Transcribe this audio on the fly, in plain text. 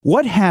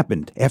What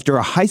happened after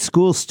a high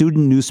school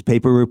student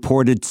newspaper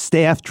reported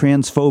staff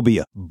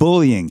transphobia,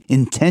 bullying,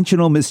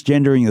 intentional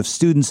misgendering of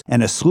students,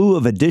 and a slew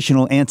of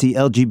additional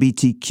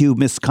anti-LGBTQ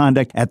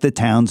misconduct at the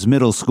town's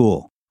middle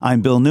school?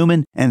 I'm Bill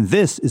Newman, and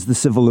this is the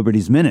Civil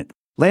Liberties Minute.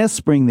 Last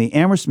spring, the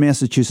Amherst,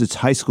 Massachusetts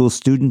high school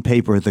student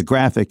paper, The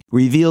Graphic,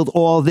 revealed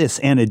all this,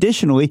 and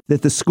additionally,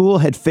 that the school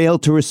had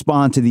failed to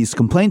respond to these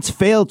complaints,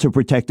 failed to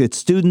protect its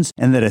students,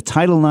 and that a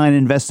Title IX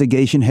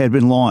investigation had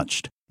been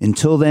launched.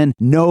 Until then,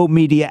 no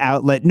media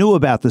outlet knew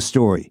about the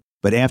story.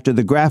 But after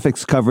the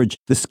Graphic's coverage,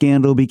 the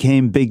scandal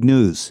became big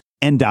news,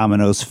 and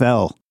dominoes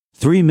fell.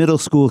 3 middle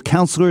school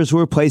counselors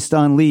were placed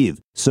on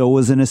leave. So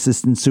was an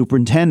assistant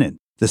superintendent.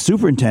 The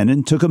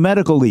superintendent took a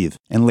medical leave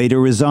and later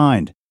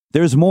resigned.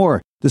 There's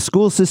more. The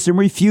school system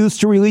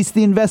refused to release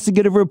the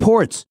investigative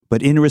reports.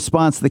 But in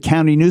response, the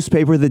county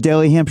newspaper, the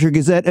Daily Hampshire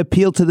Gazette,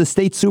 appealed to the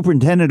state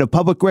superintendent of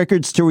public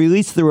records to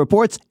release the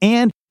reports,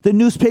 and the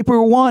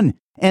newspaper won,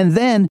 and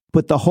then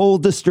put the whole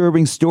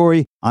disturbing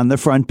story on the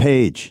front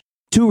page.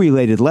 2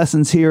 related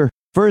lessons here.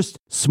 First,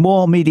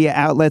 small media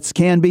outlets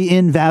can be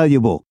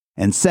invaluable.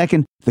 And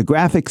second, the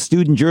Graphic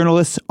student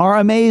journalists are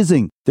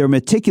amazing. Their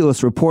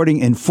meticulous reporting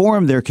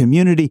informed their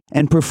community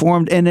and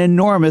performed an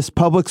enormous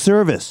public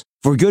service.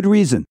 For good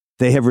reason.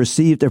 They have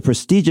received a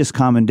prestigious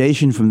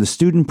commendation from the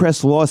Student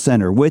Press Law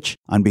Center, which,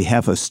 on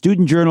behalf of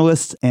student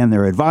journalists and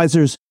their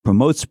advisors,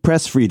 promotes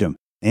press freedom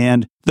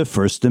and the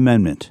First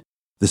Amendment.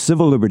 The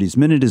Civil Liberties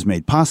Minute is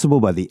made possible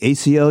by the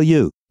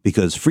ACLU,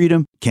 because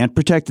freedom can't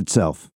protect itself.